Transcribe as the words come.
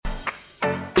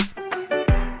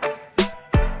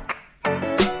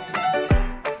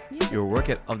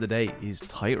workout of the day is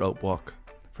tightrope walk.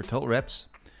 For total reps,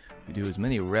 we do as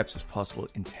many reps as possible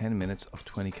in 10 minutes of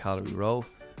 20 calorie row,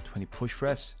 20 push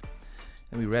press.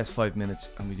 Then we rest 5 minutes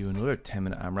and we do another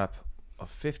 10-minute AMRAP of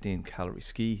 15 calorie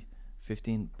ski,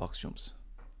 15 box jumps.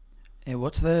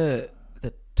 What's the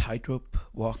tightrope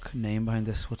walk name behind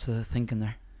this? What's the thinking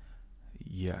there?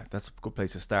 Yeah, that's a good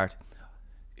place to start.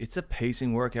 It's a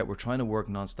pacing workout. We're trying to work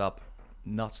non-stop,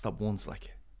 not stop once,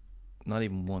 like not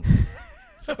even once.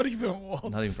 Not even once.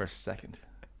 Not even for a second.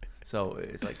 So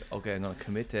it's like, okay, I'm going to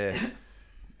commit to,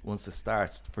 once it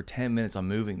starts, for 10 minutes I'm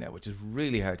moving now, which is a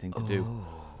really hard thing to do.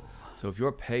 So if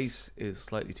your pace is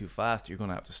slightly too fast, you're going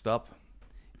to have to stop.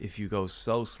 If you go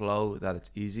so slow that it's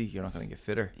easy, you're not going to get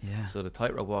fitter. Yeah. So the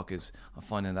tightrope walk is, I'm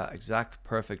finding that exact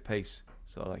perfect pace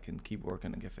so I can keep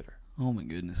working and get fitter. Oh my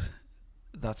goodness.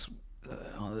 That's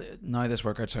now this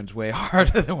workout sounds way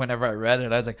harder than whenever I read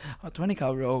it. I was like, 20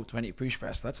 calorie row, 20 push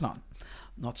press. That's not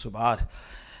so bad.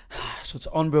 So it's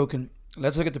unbroken.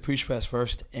 Let's look at the push press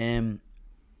first. 30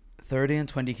 and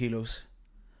 20 kilos.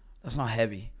 That's not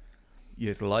heavy. Yeah,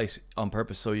 it's light on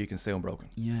purpose so you can stay unbroken.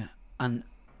 Yeah. And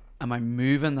am I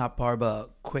moving that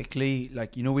barbell quickly?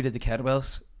 Like, you know, we did the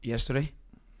kettlebells yesterday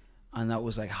and that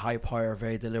was like high power,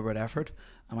 very deliberate effort.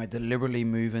 Am I deliberately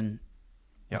moving?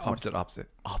 Yeah, opposite.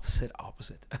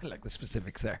 Opposite. I like the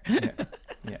specifics there.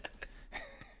 Yeah.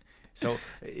 So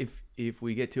if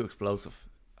we get too explosive,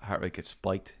 heart rate gets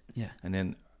spiked. Yeah. And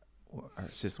then our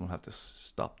system will have to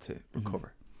stop to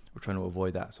recover. We're trying to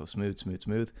avoid that. So smooth,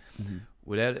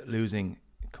 without losing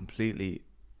completely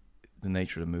the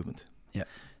nature of the movement. Yeah.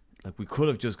 Like we could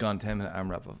have just gone 10-minute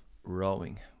AMRAP of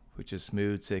rowing, which is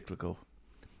smooth, cyclical,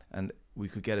 and we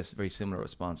could get a very similar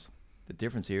response. The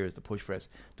difference here is the push press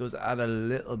does add a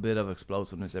little bit of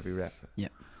explosiveness every rep. Yeah.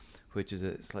 Which is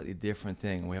a slightly different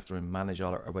thing. We have to manage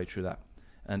all our way through that.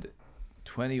 And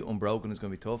 20 unbroken is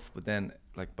going to be tough, but then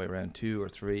like by round 2 or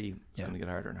 3, it's going to get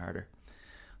harder and harder.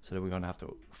 So then we're going to have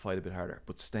to fight a bit harder.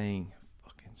 But staying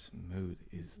fucking smooth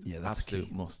is the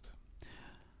absolute must.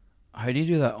 How do you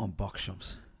do that on box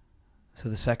jumps? So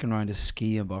the second round is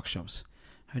ski and box jumps.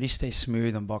 How do you stay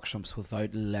smooth on box jumps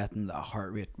without letting that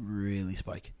heart rate really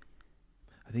spike?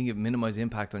 I think it minimize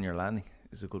impact on your landing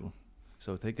is a good one.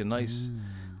 So take a nice,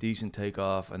 decent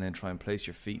takeoff and then try and place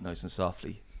your feet nice and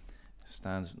softly.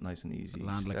 Stand nice and easy.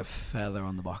 Land like a feather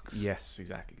on the box. Yes,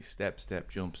 exactly. Step,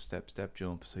 jump, step,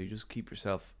 jump. So you just keep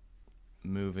yourself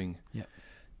moving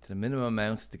to the minimum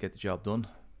amount to get the job done,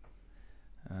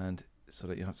 and so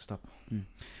that you don't have to stop.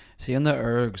 See, in the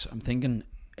ergs, I'm thinking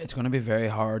it's going to be very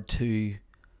hard to,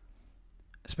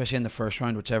 especially in the first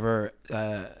round, whichever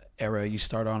era you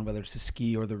start on, whether it's the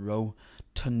ski or the row,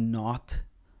 to not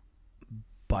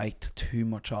bite too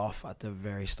much off at the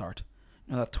very start.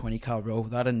 You know, that 20 cal row,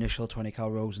 that initial 20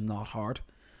 cal row is not hard,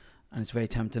 and it's very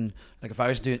tempting. Like if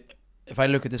I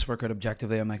look at this workout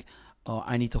objectively, I'm like, oh,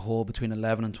 I need to hold between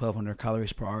 11 and 1200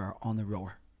 calories per hour on the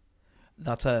rower.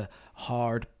 That's a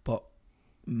hard but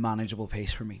manageable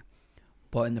pace for me.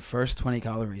 But in the first 20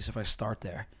 calories, if I start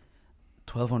there,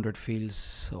 1200 feels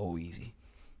so easy.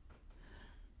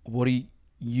 What do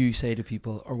you say to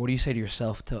people, or what do you say to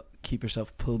yourself to keep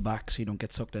yourself pulled back so you don't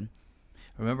get sucked in?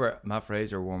 I remember Matt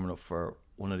Fraser warming up for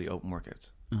one of the open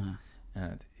workouts,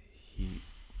 and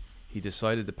he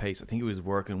decided the pace. I think he was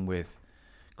working with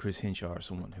Chris Hinshaw or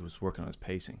someone who was working on his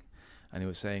pacing, and he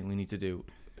was saying we need to do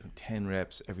 10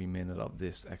 reps every minute of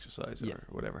this exercise or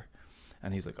whatever.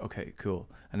 And he's like, okay, cool.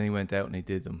 And then he went out and he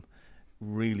did them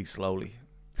really slowly,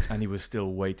 and he was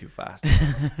still way too fast.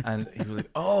 And he was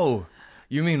like, oh,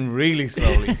 you mean really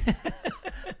slowly?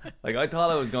 Like I thought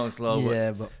I was going slow,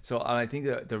 but and I think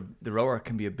that the rower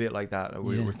can be a bit like that.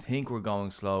 We think we're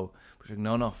going slow, but like,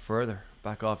 no, further,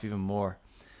 back off even more.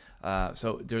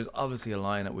 So there's obviously a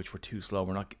line at which we're too slow.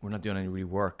 We're not doing any real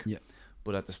work. Yeah.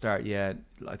 But at the start, I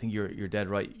think you're dead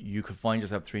right. You could find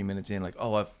yourself 3 minutes in, like,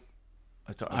 oh,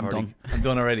 I'm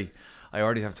done already. I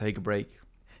already have to take a break.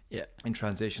 Yeah. In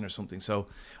transition or something. So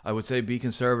I would say be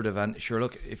conservative, and sure,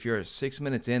 look, if you're 6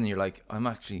 minutes in and you're like, I'm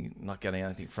actually not getting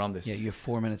anything from this. Yeah, you have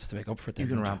 4 minutes to make up for it. You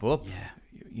can ramp up.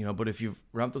 Yeah. But if you've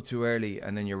ramped up too early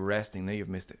and then you're resting, then you've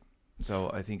missed it.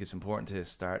 So I think it's important to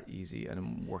start easy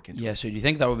and work into it. Yeah, so do you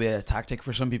think that would be a tactic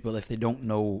for some people if they don't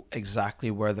know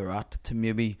exactly where they're at, to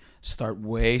maybe start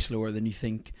way slower than you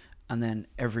think, and then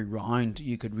every round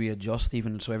you could readjust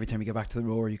even, so every time you get back to the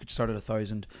rower you could start at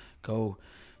 1,000, go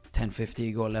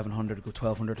 1050, go 1100, go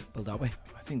 1200, build that way?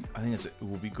 I think it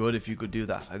would be good if you could do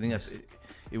that. I think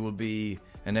it would be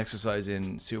an exercise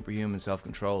in superhuman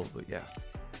self-control, but yeah.